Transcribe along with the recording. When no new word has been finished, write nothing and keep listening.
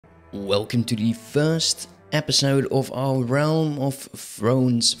Welcome to the first episode of our Realm of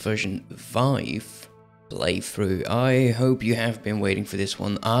Thrones version 5 playthrough. I hope you have been waiting for this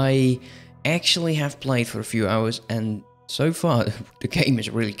one. I actually have played for a few hours and so far the game has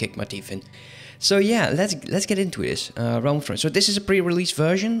really kicked my teeth in. So yeah, let's get into this. Realm of Thrones. So this is a pre-release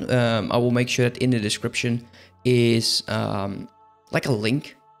version. I will make sure that in the description is like a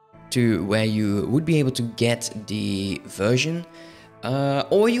link to where you would be able to get the version.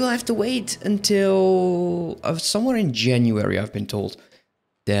 Or you'll have to wait until somewhere in January, I've been told,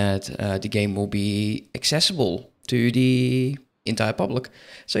 that the game will be accessible to the entire public.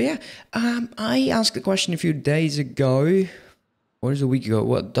 So yeah, I asked the question a few days ago, or is it a week ago,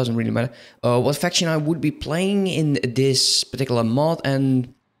 well, it doesn't really matter, what faction I would be playing in this particular mod,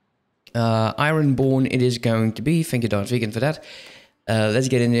 and Ironborn it is going to be. Thank you, Darth Vegan, for that. Let's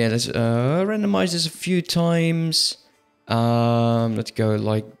get in there, let's randomize this a few times. Let's go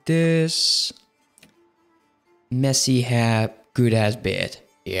like this. Messy hair, good as beard.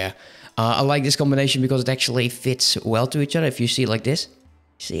 Yeah. I like this combination because it actually fits well to each other. If you see it like this,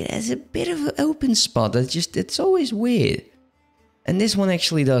 see, there's a bit of an open spot. It's always weird. And this one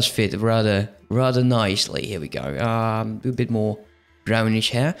actually does fit rather nicely. Here we go. A bit more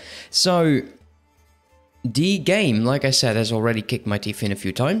brownish hair. So the game, like I said, has already kicked my teeth in a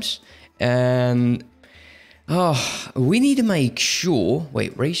few times, and we need to make sure...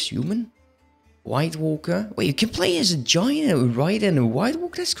 Wait, race human? White Walker? Wait, you can play as a giant, a rider, and a White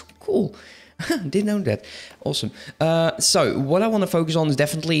Walker? That's cool. Didn't know that. Awesome. So, what I want to focus on is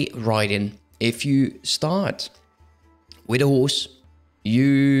definitely riding. If you start with a horse,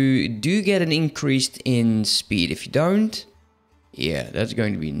 you do get an increase in speed. If you don't, yeah, that's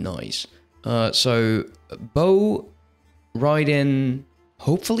going to be nice. So, bow, riding...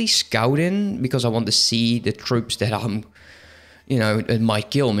 Hopefully scouting, because I want to see the troops that I'm, it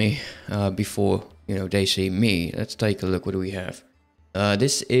might kill me before, they see me. Let's take a look. What do we have?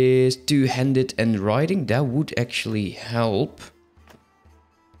 This is two-handed and riding. That would actually help.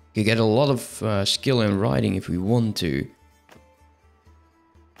 You get a lot of skill in riding if we want to.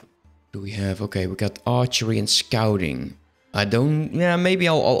 What do we have? Okay, we got archery and scouting. Maybe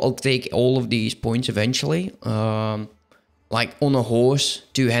I'll take all of these points eventually. Like on a horse,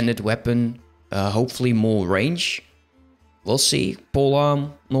 two-handed weapon, hopefully more range. We'll see.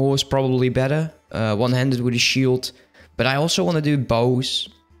 Polearm on a horse probably better. One-handed with a shield. But I also want to do bows.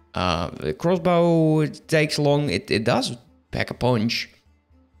 The crossbow, it takes long. It does pack a punch.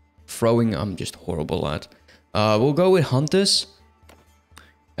 Throwing, I'm just horrible at. We'll go with hunters.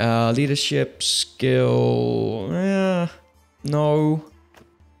 Leadership, skill, no.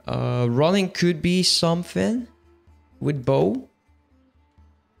 Running could be something. With bow,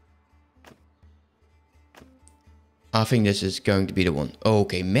 I think this is going to be the one.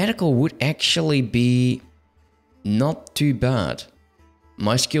 Okay, medical would actually be not too bad.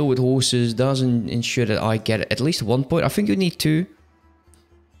 My skill with horses doesn't ensure that I get at least 1 point. I think you need 2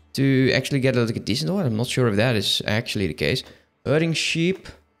 to actually get a decent one. I'm not sure if that is actually the case. Herding sheep,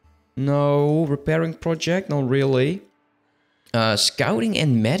 no. Repairing project, not really. Scouting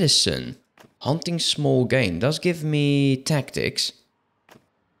and medicine. Hunting small game does give me tactics.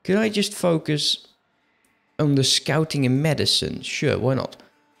 Could I just focus on the scouting and medicine? Sure, why not?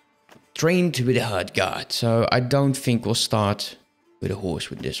 Trained with a herd guard. So I don't think we'll start with a horse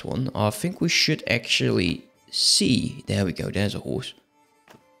with this one. I think we should actually see. There we go, there's a horse.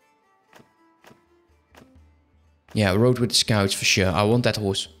 Yeah, rode with the scouts for sure. I want that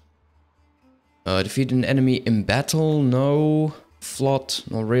horse. Defeat an enemy in battle? No. Flood?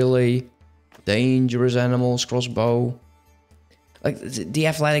 Not really. Dangerous animals, crossbow. Like, the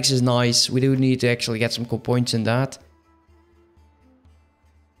athletics is nice. We do need to actually get some cool points in that.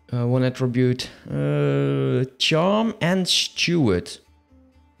 One attribute. Charm and steward.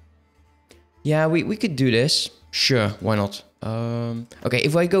 Yeah, we could do this. Sure, why not? Okay,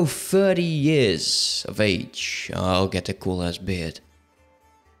 if I go 30 years of age, I'll get a cool ass beard.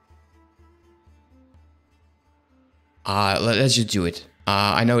 Let's just do it.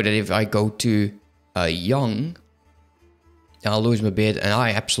 I know that if I go to young, I'll lose my beard, and I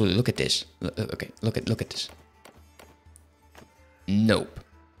absolutely look at this. Okay, look at this. Nope.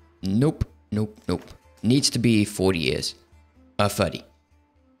 Needs to be 40 years. 30.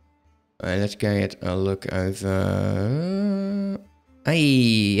 Alright, let's get a look over. Hey,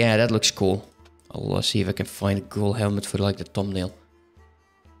 yeah, that looks cool. I'll see if I can find a cool helmet for like the thumbnail.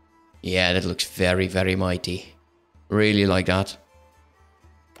 Yeah, that looks very, very mighty. Really like that.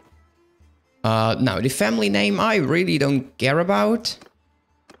 Now, the family name I really don't care about.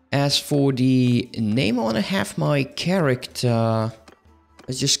 As for the name, I want to have my character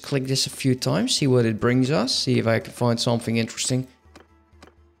Let's just click this a few times, see what it brings us, see if I can find something interesting.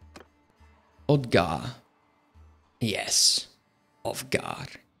 Odgar. Yes. Odgar.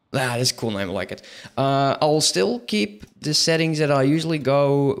 Ah, that's a cool name, I like it. I'll still keep the settings that I usually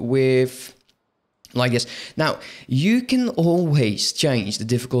go with, like this. Now, you can always change the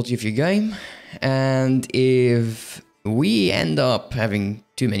difficulty of your game, and if we end up having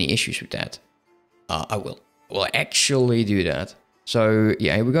too many issues with that, I will actually do that. So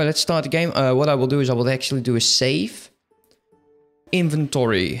yeah, here we go. Let's start the game. What I will do is I will actually do a save.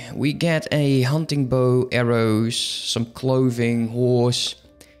 Inventory. We get a hunting bow, arrows, some clothing, horse.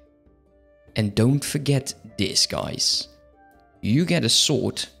 And don't forget this, guys. You get a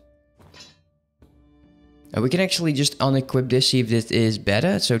sword. And we can actually just unequip this, see if this is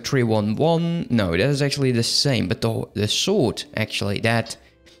better. So 311. No, that is actually the same. But the sword, actually, that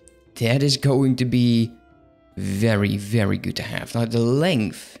is going to be very, very good to have. Now, the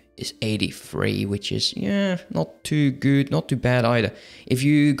length is 83, which is, yeah, not too good, not too bad either. If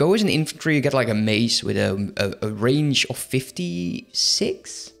you go as an infantry, you get like a mace with a range of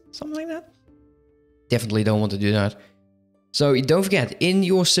 56, something like that. Definitely don't want to do that. So don't forget, in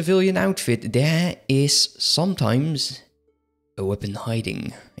your civilian outfit, there is sometimes a weapon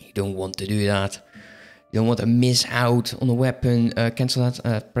hiding. You don't want to do that. You don't want to miss out on a weapon. Cancel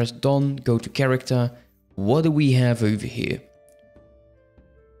that, press done, go to character. What do we have over here?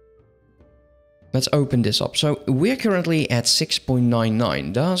 Let's open this up. So we're currently at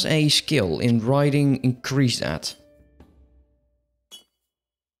 6.99. Does a skill in riding increase that?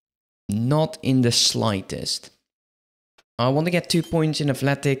 Not in the slightest. I want to get 2 points in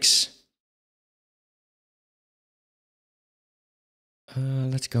athletics.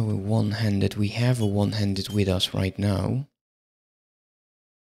 Let's go with one-handed. We have a one-handed with us right now.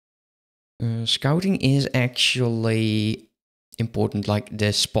 Scouting is actually important. Like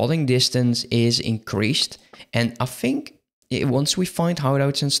the spotting distance is increased. And I think once we find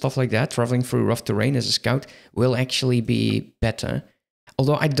hideouts and stuff like that, traveling through rough terrain as a scout will actually be better.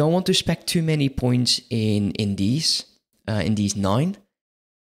 Although I don't want to spec too many points in these 9,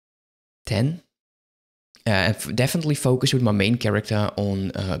 10. Definitely focus with my main character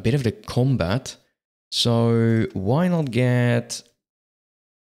on a bit of the combat. So why not get...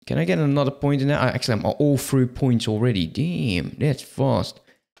 Can I get another point in there? Actually, I'm all through points already. Damn, that's fast.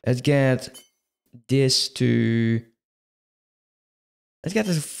 Let's get this to... Let's get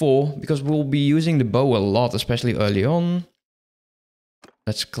this to 4, because we'll be using the bow a lot, especially early on.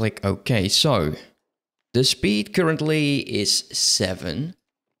 Let's click OK. So, the speed currently is 7.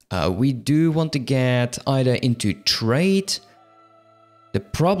 We do want to get either into trade. The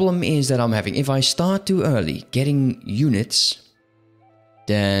problem is that I'm having, if I start too early getting units,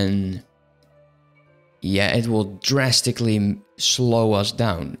 then yeah, it will drastically slow us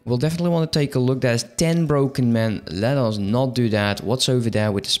down. We'll definitely want to take a look. There's 10 broken men. Let us not do that. What's over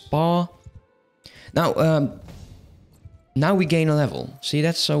there with the spa? Now we gain a level. See,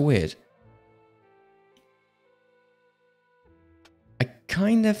 that's so weird. I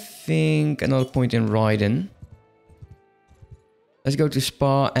kind of think another point in riding. Let's go to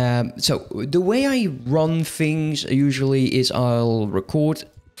spa. So the way I run things usually is I'll record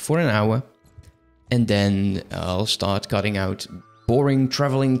for an hour and then I'll start cutting out boring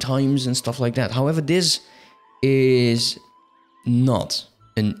traveling times and stuff like that. However, this is not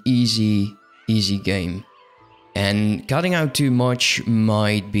an easy game. And cutting out too much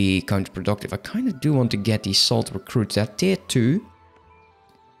might be counterproductive. I kind of do want to get these salt recruits at tier 2.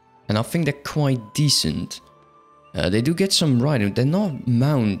 And I think they're quite decent. They do get some riding. They're not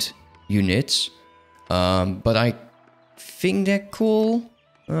mount units. But I think they're cool.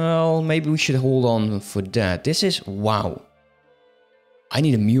 Well, maybe we should hold on for that. This is... Wow. I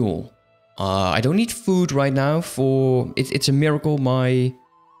need a mule. I don't need food right now for... It's a miracle my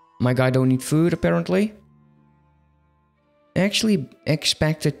guy don't need food, apparently. I actually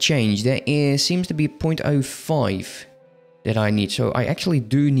expect a change. There seems to be 0.05 that I need. So I actually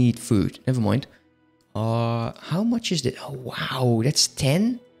do need food. Never mind. How much is that? Oh, wow. That's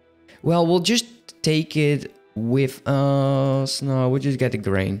 10? Well, we'll just take it with us. No, we'll just get the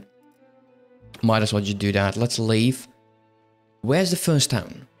grain. Might as well just do that. Let's leave. Where's the first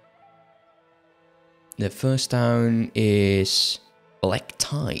town? The first town is Black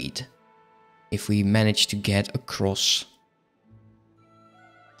Tide. If we manage to get across...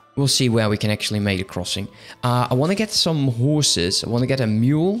 We'll see where we can actually make a crossing. I want to get some horses. I want to get a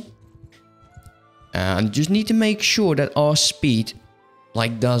mule. And just need to make sure that our speed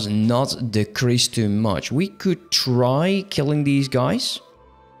does not decrease too much. We could try killing these guys.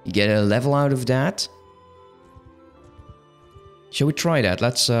 Get a level out of that. Shall we try that?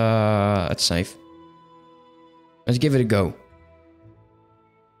 Let's save. Let's give it a go.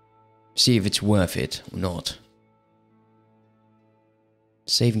 See if it's worth it or not.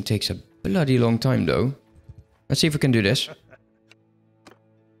 Saving takes a bloody long time though. Let's see if we can do this.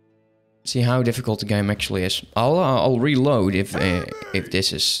 See how difficult the game actually is. I'll reload if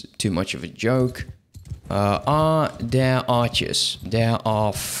this is too much of a joke. Are there archers? There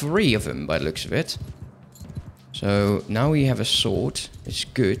are 3 of them by the looks of it. So now we have a sword. It's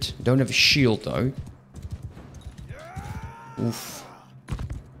good. Don't have a shield though. Oof.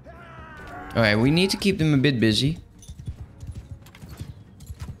 Alright, we need to keep them a bit busy.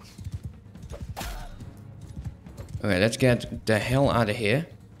 Okay, let's get the hell out of here.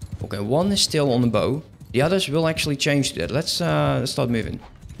 Okay, 1 is still on the bow. The others will actually change to that. Let's start moving.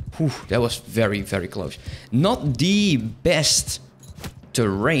 Whew, that was very, very close. Not the best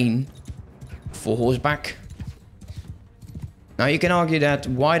terrain for horseback. Now you can argue that,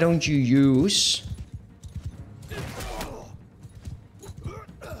 why don't you use...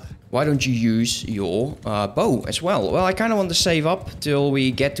 Why don't you use your bow as well? Well, I kind of want to save up till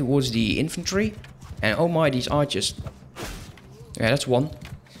we get towards the infantry. And oh my, these archers. Yeah, that's 1.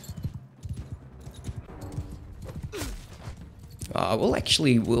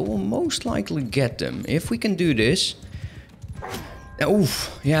 We'll most likely get them. If we can do this.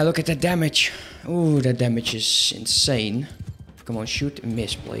 Oof, yeah, look at that damage. Ooh, that damage is insane. Come on, shoot and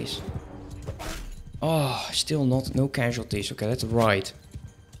miss, please. Oh, still no casualties. Okay, let's ride.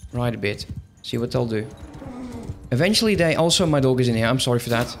 Ride a bit. See what they'll do. Eventually they... Also, my dog is in here. I'm sorry for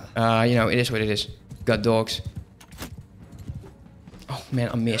that. You know, it is what it is. Got dogs. Oh, man,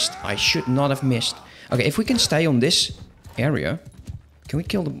 I missed. I should not have missed. Okay, if we can stay on this area... Can we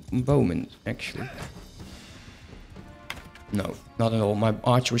kill the bowman, actually? No, not at all. My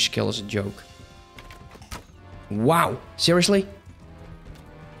archery skill is a joke. Wow! Seriously?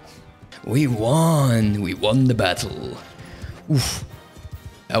 We won! We won the battle. Oof.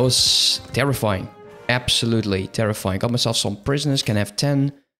 That was terrifying. Absolutely terrifying. Got myself some prisoners. Can have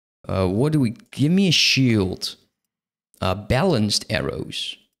 10. What do we... Give me a shield. Balanced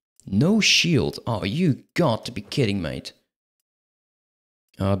arrows. No shield. Oh, you got to be kidding, mate.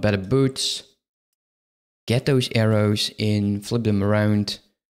 Better boots. Get those arrows in. Flip them around.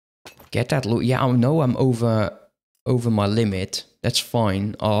 Get that loot. Yeah, I know I'm over my limit. That's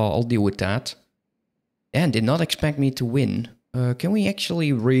fine. I'll deal with that. And did not expect me to win. Can we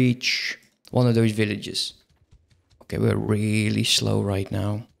actually reach one of those villages? Okay, we're really slow right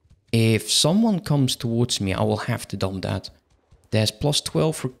now. If someone comes towards me, I will have to dump that. There's plus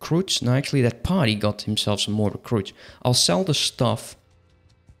 12 recruits. No, actually that party got himself some more recruits. I'll sell the stuff.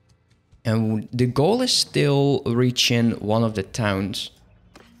 And the goal is still reaching one of the towns.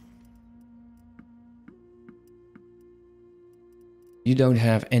 You don't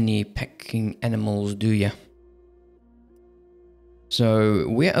have any packing animals, do you? So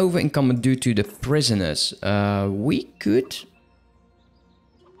we're over encumbered due to the prisoners. We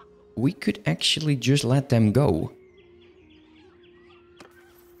could actually just let them go.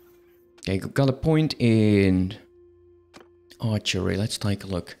 Okay, got a point in archery. Let's take a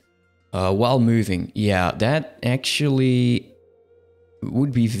look. While moving, yeah, that actually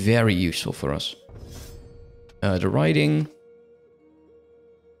would be very useful for us. The riding.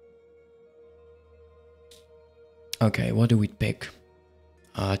 Okay, what do we pick?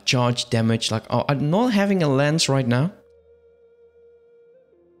 Charge damage, like, oh, I'm not having a lance right now.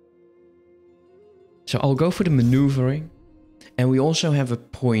 So I'll go for the maneuvering. And we also have a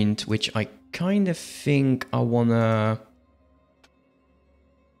point which I kind of think I wanna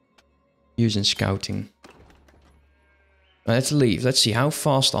use in scouting. Let's leave. Let's see, how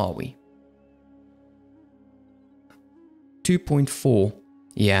fast are we? 2.4.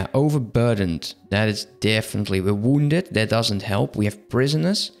 Yeah, overburdened. That is definitely... We're wounded. That doesn't help. We have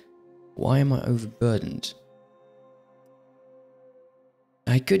prisoners. Why am I overburdened?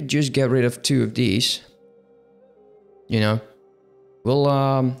 I could just get rid of 2 of these. You know. We'll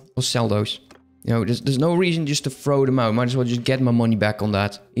sell those. You know, there's no reason just to throw them out. Might as well just get my money back on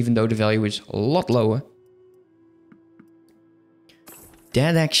that. Even though the value is a lot lower.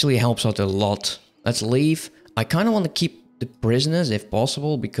 That actually helps out a lot. Let's leave. I kind of want to keep the prisoners if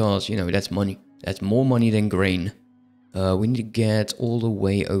possible. Because, you know, that's money. That's more money than grain. We need to get all the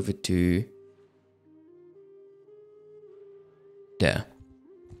way over to... there.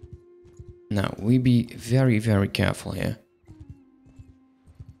 Now, we be very, very careful here.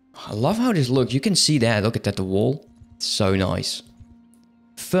 I love how this looks. You can see that. Look at that, the wall. It's so nice.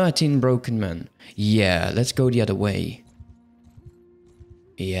 13 broken men. Yeah, let's go the other way.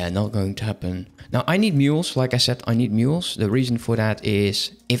 Yeah, not going to happen. Now, I need mules. Like I said, I need mules. The reason for that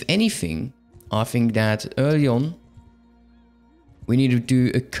is, if anything, I think that early on, we need to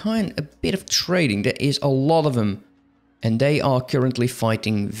do a bit of trading. There is a lot of them. And they are currently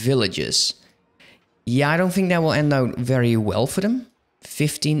fighting villages. Yeah, I don't think that will end out very well for them.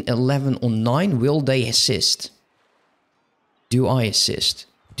 15, 11 or 9. Will they assist? Do I assist?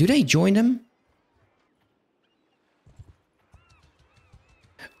 Do they join them?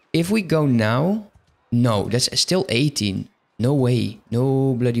 If we go now... No, that's still 18. No way.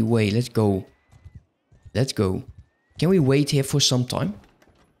 No bloody way. Let's go. Let's go. Can we wait here for some time?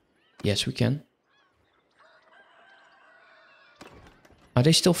 Yes, we can. Are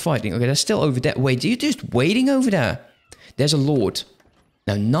they still fighting? Okay, they're still over there. Wait, are you just waiting over there? There's a lord.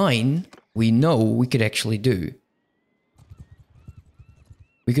 Now, 9, we know we could actually do.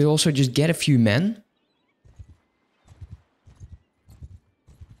 We could also just get a few men.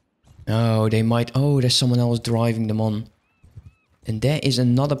 Oh, they might... Oh, there's someone else driving them on. And there is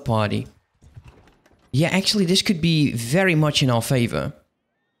another party. Yeah, actually, this could be very much in our favor.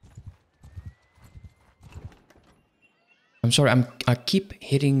 I'm sorry, I keep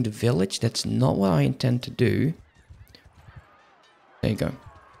hitting the village. That's not what I intend to do. There you go.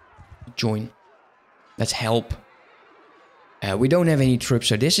 Join. Let's help. We don't have any troops,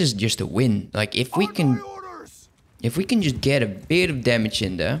 so this is just a win. Like, if we can just get a bit of damage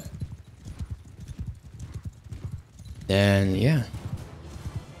in there, then yeah.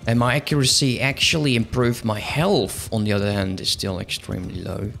 And my accuracy actually improved. My health, on the other hand, is still extremely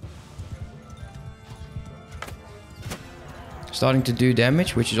low. Starting to do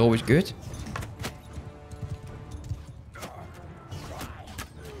damage, which is always good.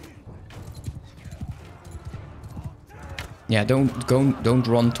 Yeah, don't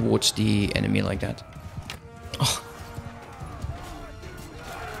run towards the enemy like that. Oh.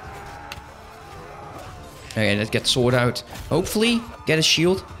 Okay, let's get sword out. Hopefully, get a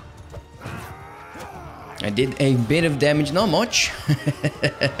shield. I did a bit of damage, not much.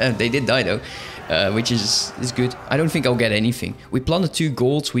 They did die though. Which is good. I don't think I'll get anything. We planted 2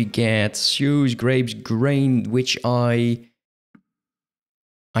 golds. We get shoes, grapes, grain, which I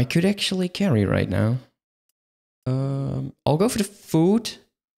could actually carry right now. I'll go for the food.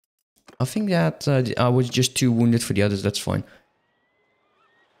 I think that I was just too wounded for the others. That's fine.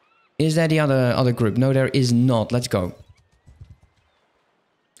 Is that the other group? No, there is not. Let's go.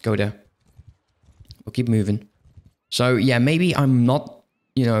 Go there. We'll keep moving. So yeah, maybe I'm not,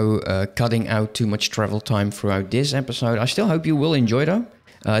 you know, cutting out too much travel time throughout this episode. I still hope you will enjoy though.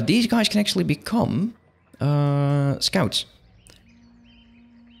 These guys can actually become scouts.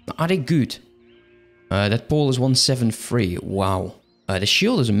 Are they good? That pole is 173. Wow. The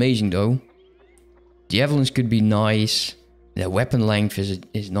shield is amazing though. The javelins could be nice. The weapon length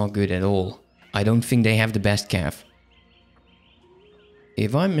is not good at all. I don't think they have the best calf.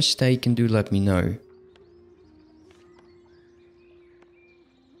 If I'm mistaken, do let me know.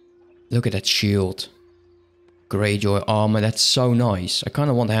 Look at that shield. Greyjoy armor, that's so nice. I kind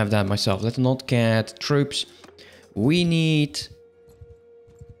of want to have that myself. Let's not get troops. We need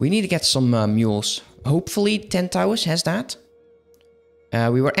to get some mules. Hopefully 10 Towers has that.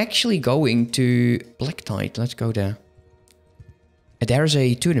 We were actually going to Black Tide. Let's go there. There's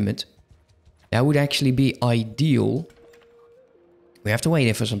a tournament. That would actually be ideal. We have to wait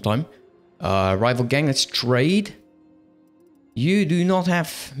here for some time. Rival gang, let's trade. You do not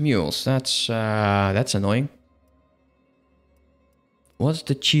have mules. That's annoying. What's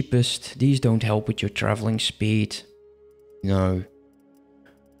the cheapest? These don't help with your traveling speed. No.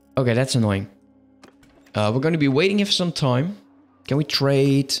 Okay, that's annoying. We're going to be waiting here for some time. Can we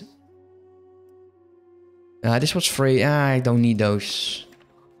trade? This was free. I don't need those.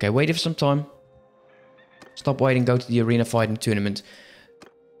 Okay, wait here for some time. Stop waiting, go to the arena fighting tournament.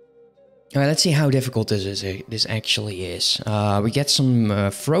 Alright, let's see how difficult this actually is. We get some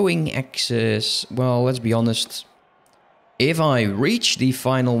throwing axes. Well, let's be honest. If I reach the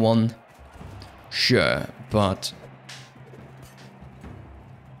final one, sure, but...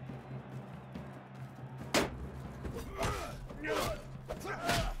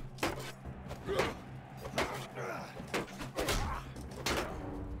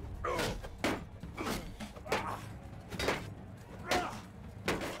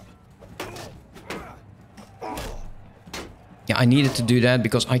 Yeah, I needed to do that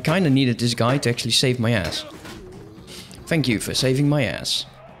because I kind of needed this guy to actually save my ass. Thank you for saving my ass.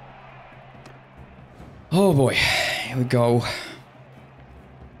 Oh boy, here we go.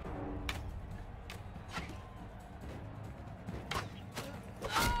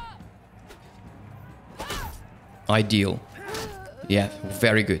 Ideal. Yeah,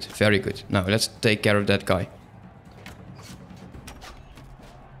 very good, very good. Now, let's take care of that guy.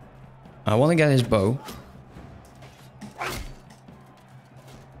 I want to get his bow.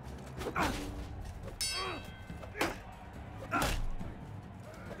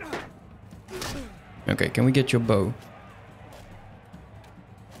 Okay, can we get your bow?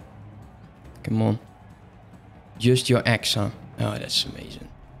 Come on. Just your axe, huh? Oh, that's amazing.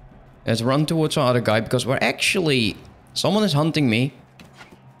 Let's run towards our other guy, because we're actually... Someone is hunting me.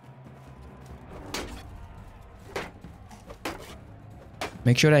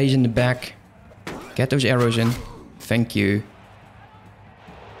 Make sure that he's in the back. Get those arrows in. Thank you.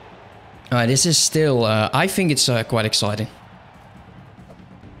 Alright, this is still... I think it's quite exciting.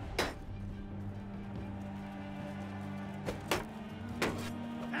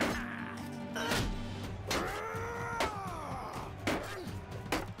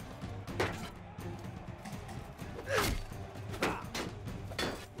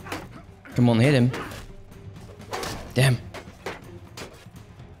 Come on, hit him. Damn.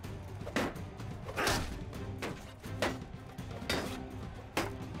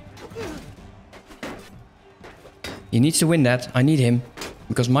 He needs to win that. I need him.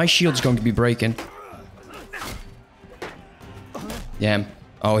 Because my shield's going to be breaking. Damn.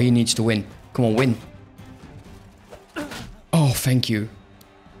 Oh, he needs to win. Come on, win. Oh, thank you.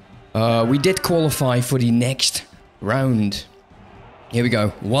 We did qualify for the next round. Here we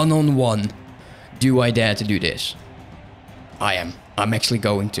go. 1-on-1. Do I dare to do this? I am. I'm actually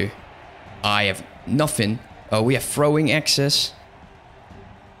going to. I have nothing. Oh, we have throwing access.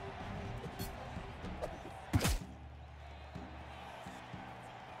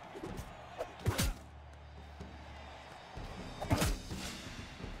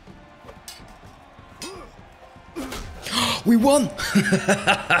 We won!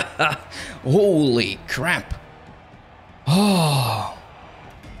 Holy crap. Oh.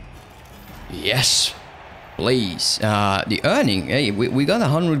 Yes. Please. The earning. Hey, we got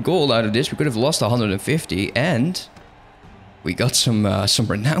 100 gold out of this. We could have lost 150. And we got some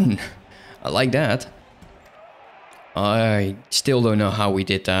renown. I like that. I still don't know how we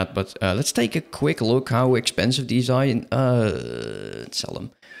did that. But let's take a quick look how expensive these are. And, sell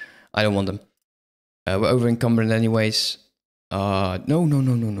them. I don't want them. We're over encumbered anyways. No.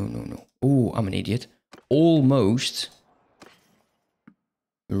 Oh, I'm an idiot. Almost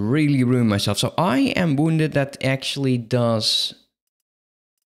really ruined myself. So I am wounded. That actually does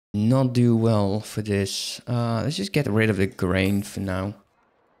not do well for this. Let's just get rid of the grain for now.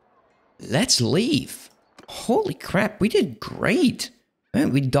 Let's leave. Holy crap, we did great.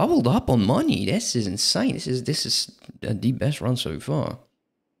 Man, we doubled up on money. This is insane. This is the best run so far.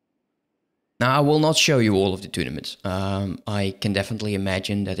 Now, I will not show you all of the tournaments. I can definitely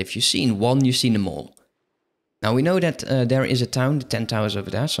imagine that if you've seen one, you've seen them all. Now, we know that there is a town, the 10 towers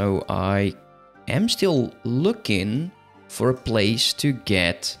over there, so I am still looking for a place to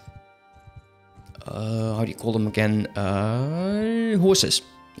get... how do you call them again? Horses.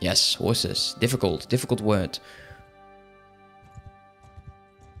 Yes, horses. Difficult word.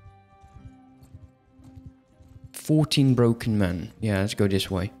 "14 broken men." Yeah, let's go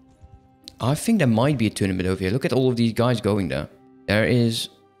this way. I think there might be a tournament over here. Look at all of these guys going there. There is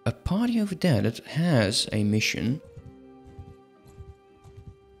a party over there that has a mission.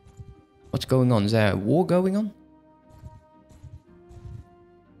 What's going on? Is there a war going on?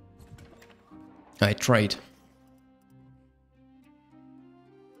 I trade.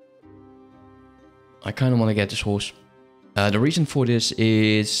 I kind of want to get this horse. The reason for this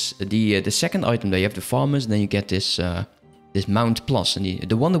is the second item there. You have the farmers, and then you get this this Mount Plus, and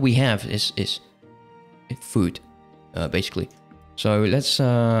the one that we have is food, basically. So let's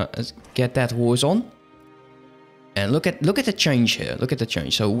get that horse on, and look at the change here. Look at the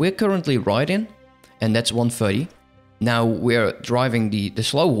change. So we're currently riding, and that's 130. Now we're driving the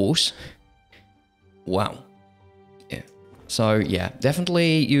slow horse. Wow. Yeah. So yeah,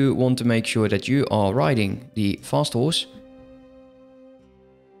 definitely you want to make sure that you are riding the fast horse.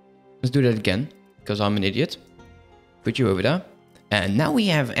 Let's do that again, because I'm an idiot. Put you over there. And now we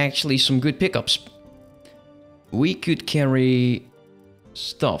have actually some good pickups. We could carry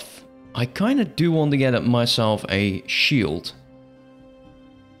stuff. I kind of do want to get myself a shield.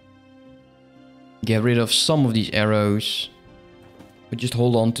 Get rid of some of these arrows. But just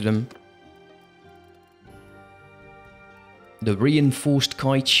hold on to them. The reinforced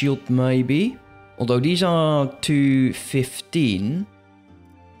kite shield maybe. Although these are 215.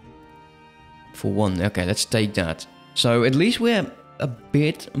 For one. Okay, let's take that. So at least we're a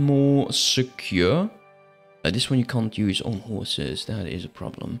bit more secure. This one you can't use on horses. That is a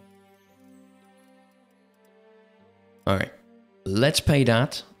problem. Alright. Let's pay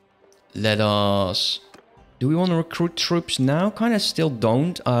that. Let us... Do we want to recruit troops now? Kind of still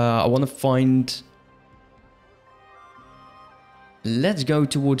don't. I want to find... Let's go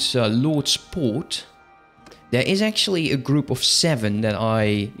towards Lord's Port. There is actually a group of 7 that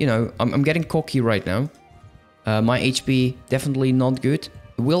I... You know, I'm getting cocky right now. My HP definitely not good.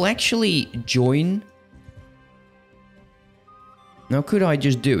 We'll actually join. Now, could I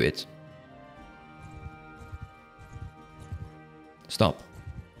just do it? Stop.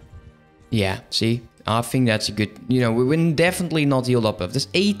 Yeah, see? I think that's a good... You know, we will definitely not heal up. There's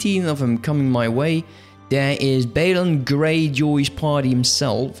 18 of them coming my way. There is Balon Greyjoy's party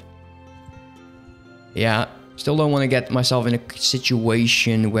himself. Yeah, still don't want to get myself in a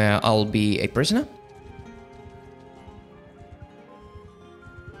situation where I'll be a prisoner.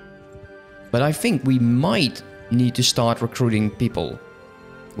 But I think we might need to start recruiting people.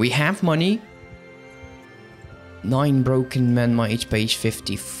 We have money. 9 broken men, my HP is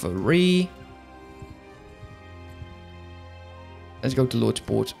 53. Let's go to Lord's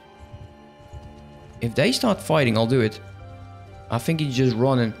Port. If they start fighting, I'll do it. I think he's just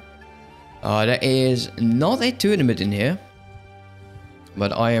running. There is not a tournament in here.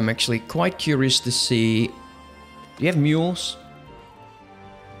 But I am actually quite curious to see... Do you have mules?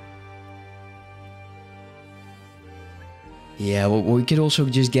 Yeah, well, we could also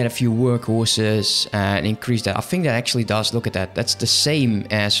just get a few workhorses and increase that. I think that actually does. Look at that. That's the same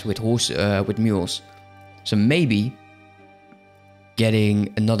as with with mules. So maybe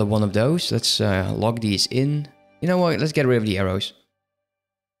getting another one of those. Let's log these in. You know what? Let's get rid of the arrows.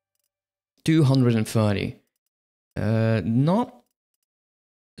 230. Not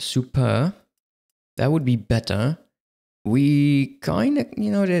super. That would be better. We kind of, you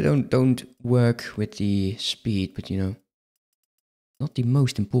know, they don't work with the speed, but you know. Not the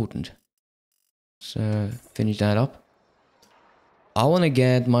most important. Let's finish that up. I want to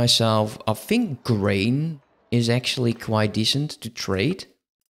get myself... I think grain is actually quite decent to trade.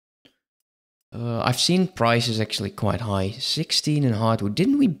 I've seen prices actually quite high. 16 in hardwood.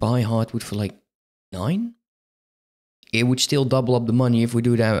 Didn't we buy hardwood for like 9? It would still double up the money if we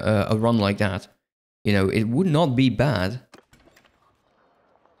do that, a run like that. You know, it would not be bad.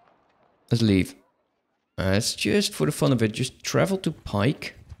 Let's leave. It's just for the fun of it. Just travel to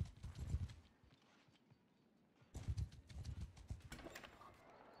Pike.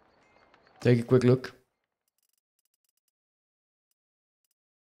 Take a quick look.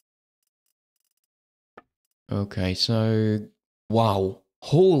 Okay, so... Wow.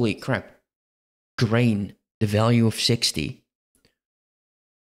 Holy crap. Grain. The value of 60.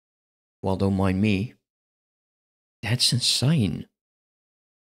 Well, don't mind me. That's insane.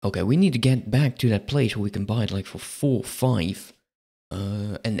 Okay, we need to get back to that place where we can buy it like for 4 or 5.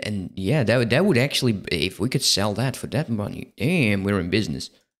 And yeah, that would actually... If we could sell that for that money. Damn, we're in business.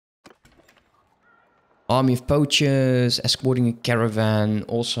 Army of poachers, escorting a caravan.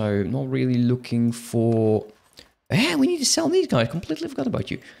 Also, not really looking for... Yeah, we need to sell these guys. Completely forgot about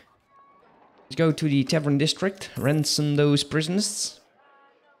you. Let's go to the tavern district. Ransom those prisoners.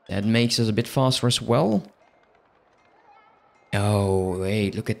 That makes us a bit faster as well. Oh,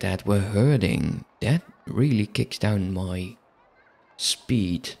 wait, look at that. We're herding. That really kicks down my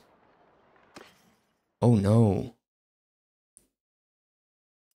speed. Oh, no.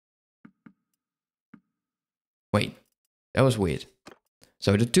 Wait, that was weird.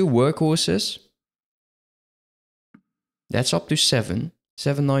 So the 2 workhorses. That's up to 7.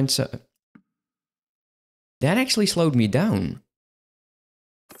 797. That actually slowed me down.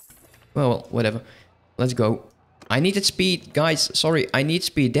 Well, whatever. Let's go. I needed speed. Guys, sorry, I need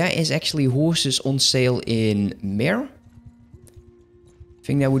speed. There is actually horses on sale in Mir. I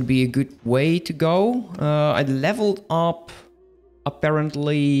think that would be a good way to go. I leveled up,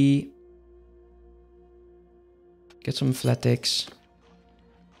 apparently. Get some athletics.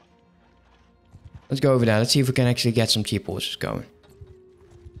 Let's go over there. Let's see if we can actually get some cheap horses going.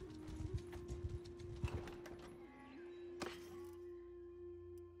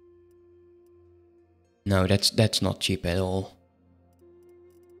 No, that's not cheap at all.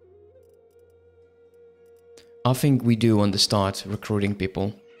 I think we do want to start recruiting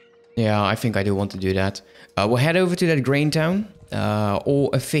people. Yeah, I think I do want to do that. We'll head over to that grain town. Or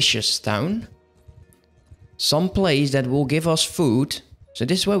a fisher's town. Some place that will give us food. So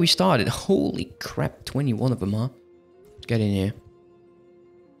this is where we started. Holy crap, 21 of them, huh? Let's get in here.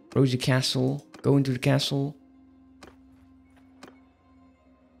 Rosie Castle. Go into the castle.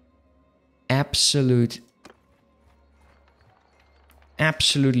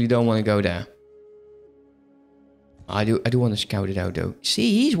 Absolutely don't want to go there. I do want to scout it out though.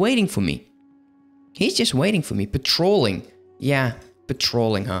 See, he's waiting for me. He's just waiting for me, patrolling. Yeah,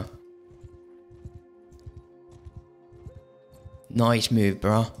 patrolling, huh? Nice move,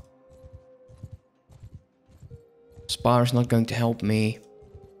 bro. Spire's not going to help me.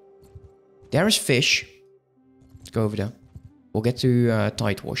 There is fish. Let's go over there. We'll get to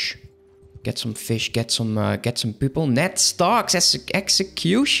Tidewash. Get some fish, get some people. Ned Stark's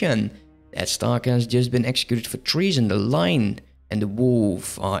execution. Ned Stark has just been executed for treason. The Lion and the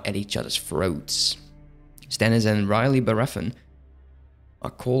Wolf are at each other's throats. Stannis and Riley Baratheon are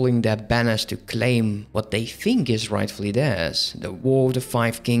calling their banners to claim what they think is rightfully theirs. The War of the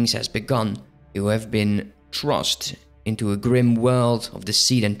Five Kings has begun. You have been thrust into a grim world of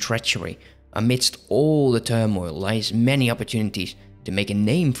deceit and treachery. Amidst all the turmoil lies many opportunities to make a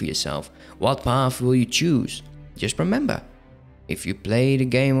name for yourself. What path will you choose? Just remember, if you play the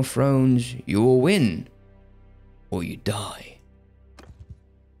Game of Thrones, you will win, or you die.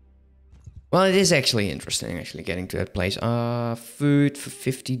 Well, it is actually interesting, getting to that place. Food for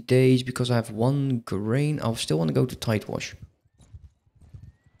 50 days because I have 1 grain. I still want to go to Tidewash.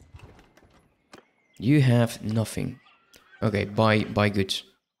 You have nothing. Okay, buy goods.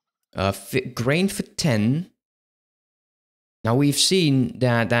 Grain for 10. Now we've seen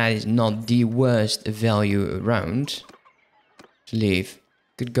that that is not the worst value around. Let's leave.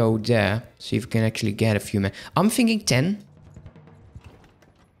 Could go there. See if we can actually get a few men. I'm thinking 10.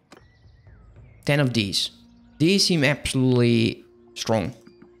 10 of these. These seem absolutely strong.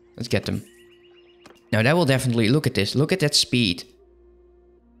 Let's get them. Now that will definitely... Look at this. Look at that speed.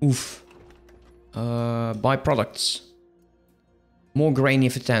 Oof. Buy products. More grain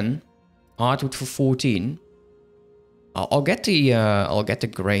here for 10. Hardwood for 14. I'll get the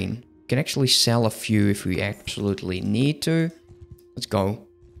grain. Can actually sell a few if we absolutely need to. Let's go.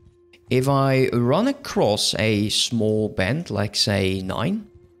 If I run across a small band, like say 9,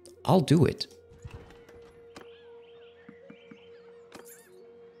 I'll do it.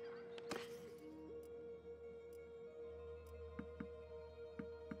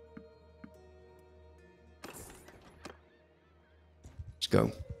 Let's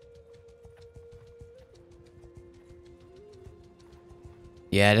go.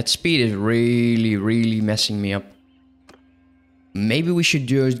 Yeah, that speed is really messing me up. Maybe we should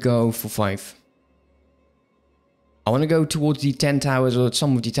just go for 5. I want to go towards the 10 towers or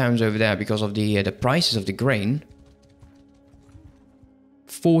some of the towns over there because of the prices of the grain.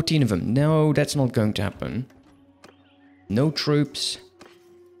 14 of them. No, that's not going to happen. No troops.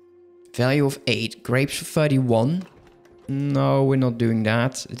 Value of 8. Grapes for 31. No, we're not doing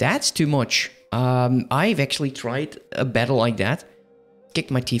that. That's too much. I've actually tried a battle like that. Kicked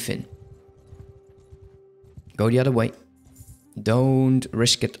my teeth in. Go the other way. Don't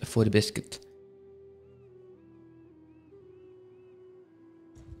risk it for the biscuit.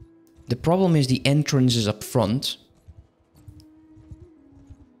 The problem is the entrance is up front.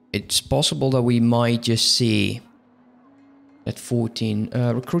 It's possible that we might just see that 14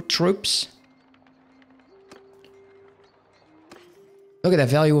 recruit troops. Look at that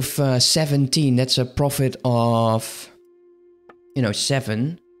value of 17. That's a profit of, you know,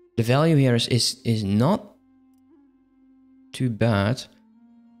 7. The value here is not too bad.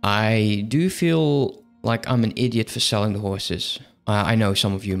 I do feel like I'm an idiot for selling the horses. I know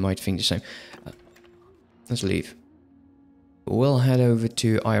some of you might think the same. Let's leave. We'll head over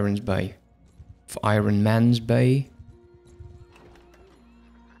to Iron's Bay. For Iron Man's Bay.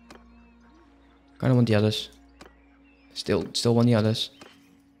 Kinda want the others. Still want the others.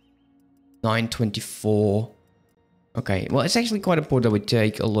 924. Okay, well, it's actually quite important that we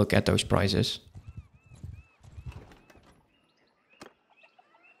take a look at those prices.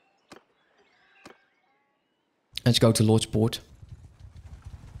 Let's go to Lordsport.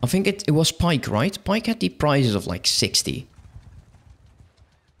 I think it was Pike, right? Pike had the prices of like 60.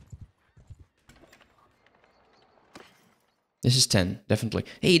 This is 10, definitely.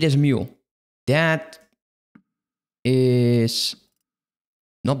 Hey, there's a mule. That is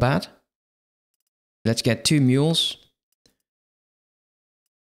not bad. Let's get 2 mules.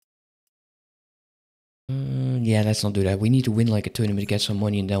 Yeah, let's not do that. We need to win like a tournament to get some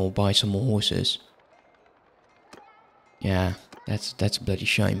money and then we'll buy some more horses. Yeah, that's a bloody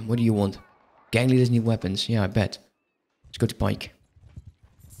shame. What do you want? Gang leaders need weapons. Yeah, I bet. Let's go to Pike.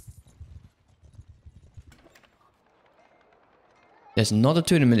 There's not a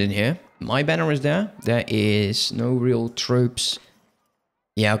tournament in here. My banner is there. There is no real troops.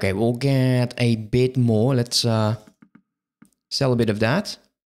 Yeah, okay, we'll get a bit more. Let's sell a bit of that.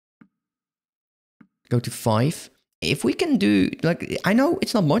 Go to 5. If we can do, like, I know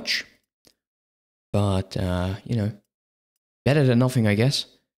it's not much. But, you know, better than nothing, I guess.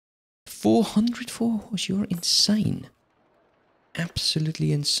 400 for a horse, you're insane.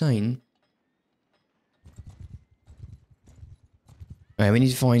 absolutely insane. Alright, we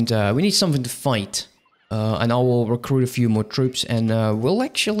need to find, we need something to fight. And I will recruit a few more troops, and we'll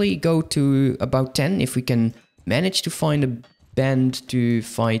actually go to about 10. If we can manage to find a band to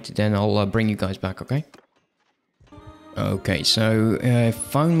fight, then I'll bring you guys back, okay? Okay, so I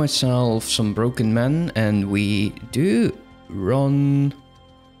found myself some broken men, and we do run,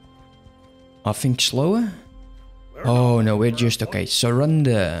 I think, slower? Oh no, we're just, okay,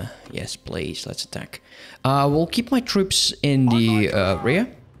 surrender. Yes, please, let's attack. We'll keep my troops in the rear.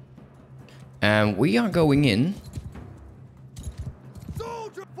 And we are going in.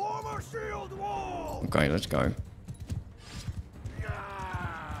 Okay, let's go.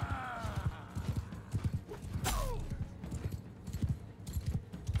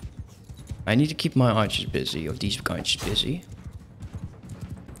 I need to keep my archers busy, or these guys busy.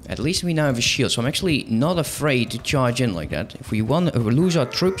 At least we now have a shield, so I'm actually not afraid to charge in like that. If we want, if we lose our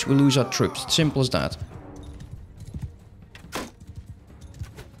troops, we lose our troops. It's simple as that.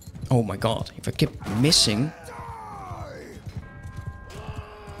 Oh my god, if I keep missing...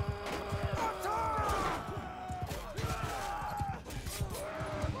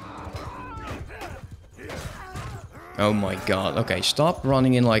 Oh my god, okay, stop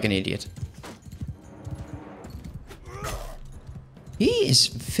running in like an idiot. He is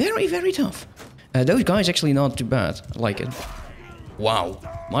very, very tough. Those guys actually not too bad, I like it. Wow,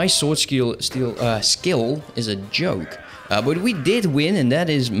 my sword skill is a joke. But we did win, and that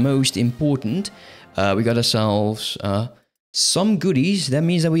is most important. We got ourselves some goodies. That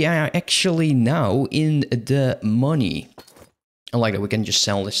means that we are actually now in the money. I like that we can just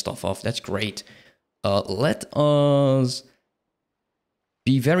sell this stuff off. That's great. Let us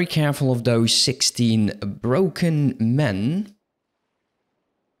be very careful of those 16 broken men.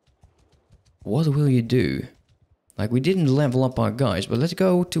 What will you do? Like, we didn't level up our guys, but let's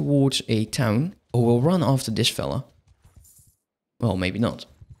go towards a town. Or we'll run after this fella. Well, maybe not.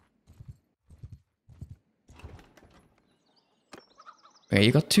 Okay,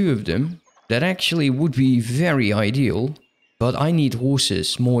 you got 2 of them. That actually would be very ideal. But I need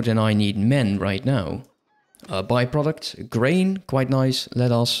horses more than I need men right now. Byproduct, grain, quite nice.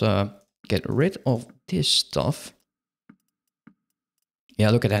 Let us get rid of this stuff.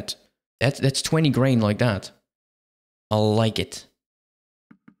 Yeah, look at that. That's 20 grain like that. I like it.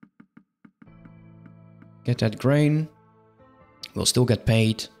 Get that grain. We'll still get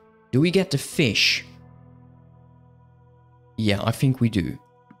paid. Do we get the fish? Yeah, I think we do.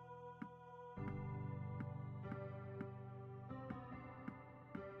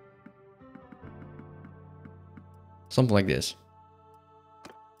 Something like this.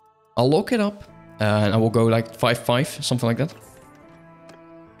 I'll lock it up. And I will go like 5-5, something like that.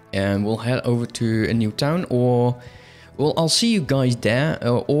 And we'll head over to a new town, or... Well, I'll see you guys there,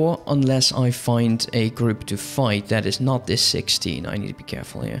 or unless I find a group to fight that is not this 16. I need to be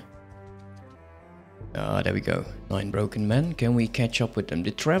careful here. There we go. 9 broken men. Can we catch up with them?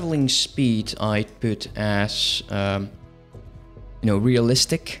 The traveling speed I put as, you know,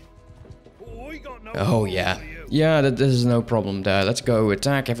 realistic. Oh, yeah. Yeah, there's no problem there. Let's go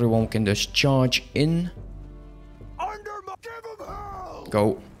attack. Everyone can just charge in.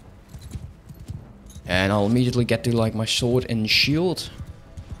 Go. And I'll immediately get to like my sword and shield.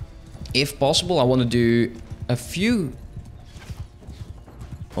 If possible, I want to do a few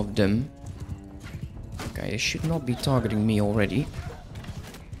of them. Okay, they should not be targeting me already.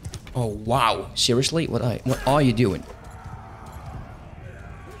 Oh wow, seriously? What are you doing?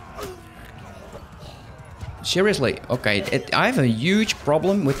 Seriously? Okay, I have a huge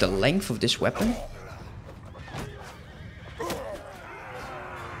problem with the length of this weapon.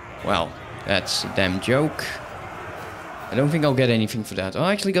 Well, that's a damn joke. I don't think I'll get anything for that. Oh,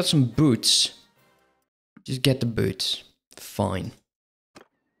 I actually got some boots. Just get the boots. Fine.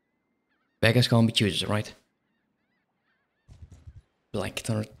 Beggars can't be choosers, right? Black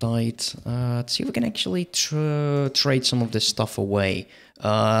Tide. Let's see if we can actually trade some of this stuff away.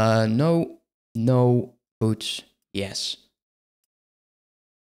 No. No. Boots. Yes.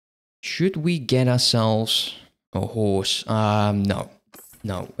 Should we get ourselves a horse? No.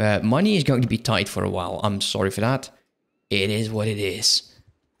 No. Money is going to be tight for a while. I'm sorry for that. It is what it is.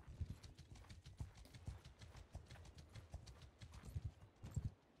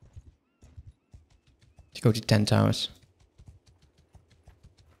 Let's go to 10 towers.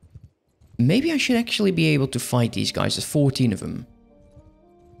 Maybe I should actually be able to fight these guys. There's 14 of them.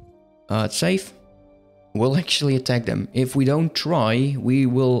 It's safe. We'll actually attack them. If we don't try, we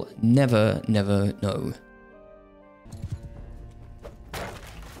will never know.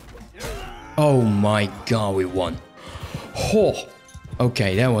 Oh my god, we won. Oh,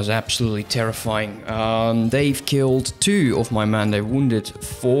 okay, that was absolutely terrifying. They've killed 2 of my men. They wounded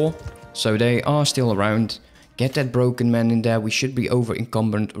 4. So they are still around. Get that broken man in there. We should be over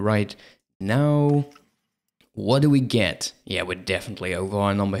encumbered right now. What do we get? Yeah, we're definitely over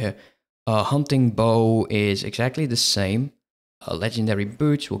our number here. Hunting bow is exactly the same. Legendary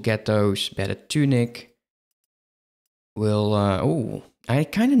boots, we'll get those. Better tunic. We'll, oh, I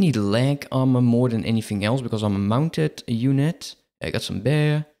kind of need leg armor more than anything else because I'm a mounted unit. I got some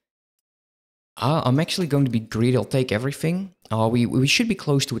bear. I'm actually going to be greedy. I'll take everything. We should be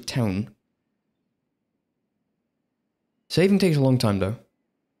close to a town. Saving takes a long time though.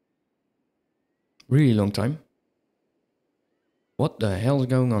 Really long time. What the hell is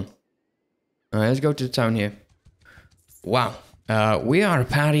going on? Alright, let's go to the town here. Wow. We are a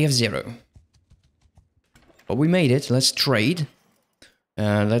party of 0. But we made it. Let's trade.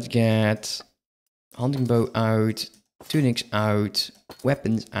 Let's get hunting bow out, tunics out,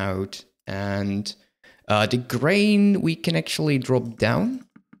 weapons out, and the grain we can actually drop down.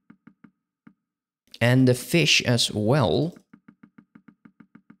 And the fish as well.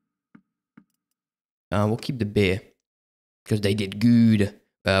 We'll keep the beer. Because they did good.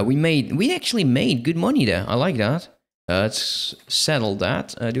 We actually made good money there. I like that. Let's settle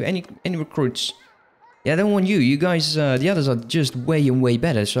that. Do any recruits? Yeah, I don't want you. You guys, the others are just way and way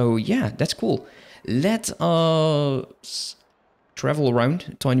better. So yeah, that's cool. Let us travel around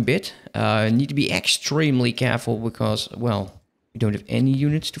a tiny bit. Need to be extremely careful because, well, we don't have any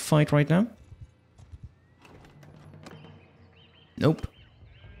units to fight right now. Nope.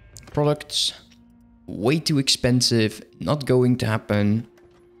 Products. Way too expensive. Not going to happen.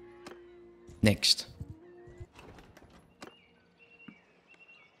 Next.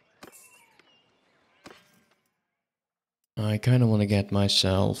 I kind of want to get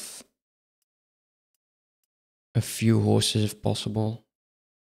myself a few horses if possible.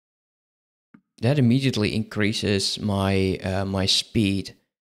 That immediately increases my my speed.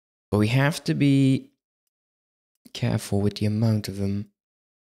 But we have to be careful with the amount of them.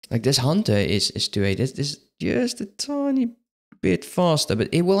 Like this hunter is 2-8. This is just a tiny bit faster, but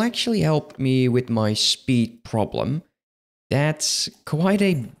it will actually help me with my speed problem. That's quite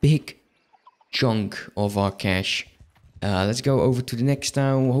a big chunk of our cash. Let's go over to the next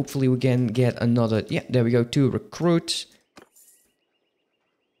town. Hopefully we can get another... Yeah, there we go. 2 recruits.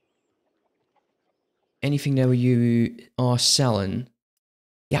 Anything that you are selling?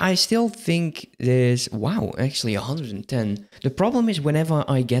 Yeah, I still think there's... Wow, actually 110. The problem is whenever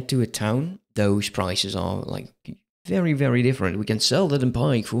I get to a town, those prices are like very, very different. We can sell that in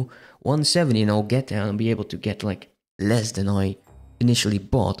Pike for 170 and I'll get there and be able to get like less than I initially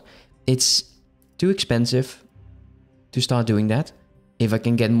bought. It's too expensive to start doing that. If I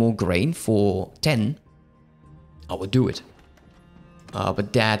can get more grain for 10, I would do it.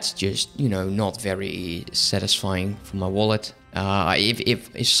 But that's just, you know, not very satisfying for my wallet.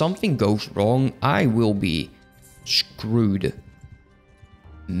 If something goes wrong, I will be screwed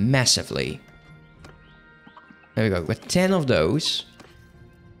massively. There we go. With 10 of those.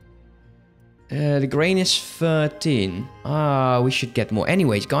 The grain is 13. We should get more.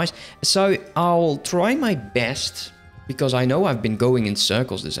 Anyways, guys. So I'll try my best, because I know I've been going in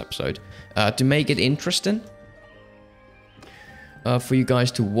circles this episode, to make it interesting for you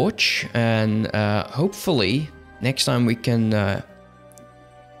guys to watch. And hopefully next time we can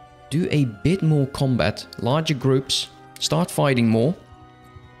do a bit more combat, larger groups, start fighting more.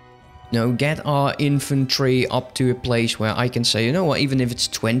 You know, get our infantry up to a place where I can say, you know what, even if it's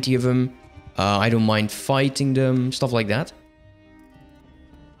 20 of them, I don't mind fighting them, stuff like that.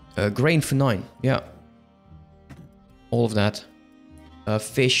 Grain for 9, yeah. All of that.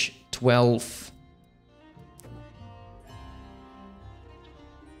 Fish, 12.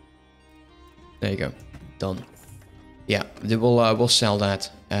 There you go. Done. Yeah, we'll sell that.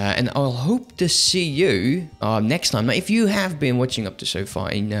 And I'll hope to see you next time. Now, if you have been watching up to so far,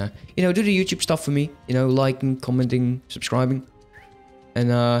 and you know, do the YouTube stuff for me. You know, liking, commenting, subscribing. And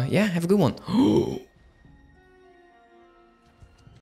yeah, have a good one.